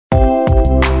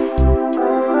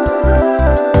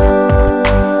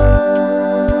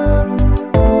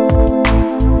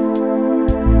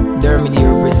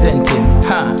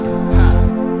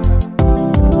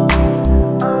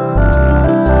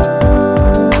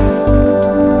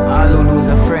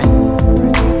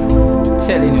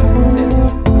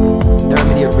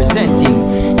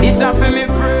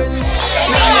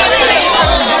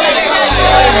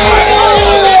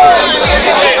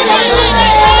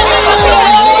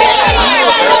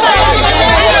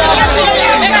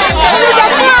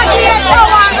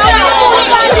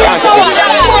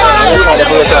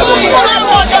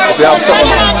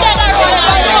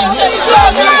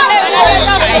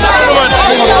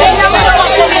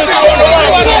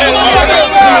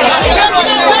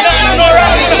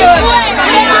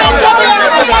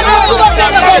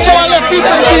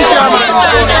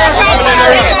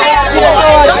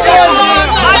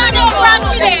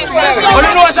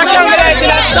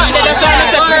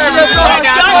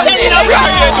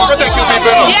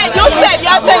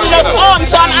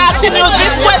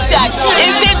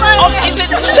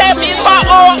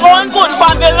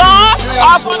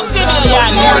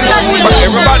civilian. But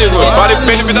everybody knows, for the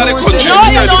benefit of the country. No,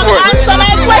 you don't answer my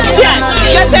question.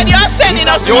 You said you're sending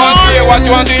us you want to hear what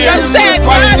you want to hear? You said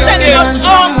you're sending us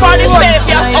home for the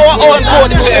safety of our own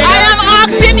good. I am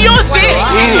asking you, see,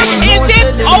 is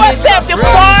it our safety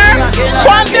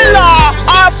from the law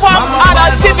or from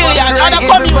other civilians, other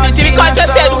community? Because you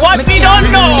said what we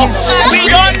don't know and we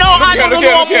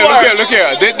know more. Look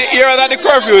here. The era that the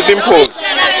curfew is imposed,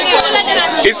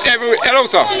 it's everywhere. Hello,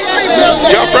 sir.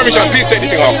 You have permission, please take the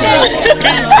thing off.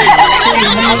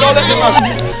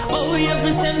 Oh, you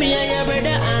ever send me a your brother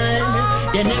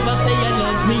and you never say you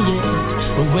love me yet.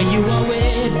 But when you are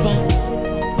wait,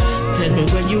 tell me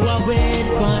when you are wait,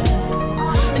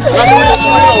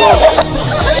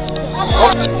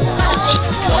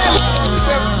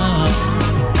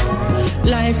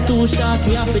 life too short,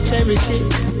 we have to cherish it.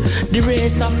 The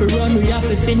race have to run, we have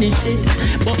to finish it.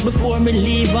 But before me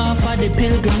leave off of the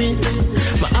pilgrimage,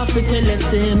 I have to tell you,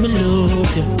 say me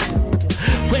love you.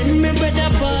 When my brother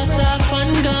pass off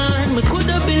and gone, me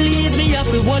coulda believe me have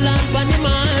to hold on for the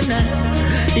man.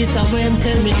 This is when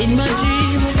tell me in my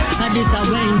dream, and this is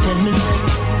when tell me,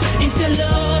 if you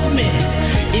love me,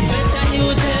 it better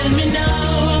you tell me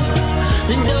now.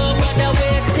 Don't bother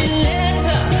wait till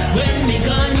later. When me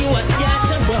gone, you are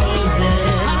scatter roses.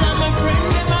 All of my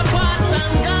friends, them are past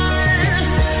and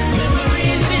gone.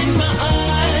 Memories in my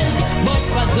eyes, but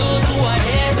for those who are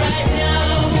here right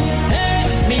now, hey,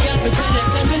 me have to tell you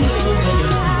something over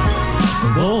you.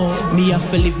 Oh, me have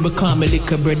to live because my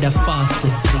little brother fast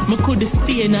asleep. Me could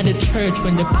stay in the church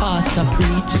when the pastor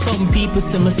preach. Some people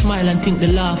say me smile and think the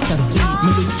laughter sweet.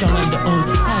 Me look strong on the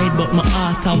outside, but my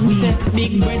heart a weep.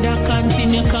 Big brother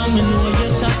continue coming, know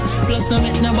your shot. Plus no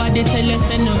make nobody tell you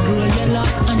say no grow your lock.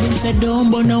 And him say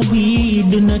don't burn no weed,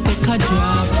 do not take a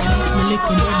job. Promise me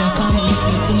little brother come and look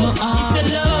me to my heart. If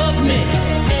you love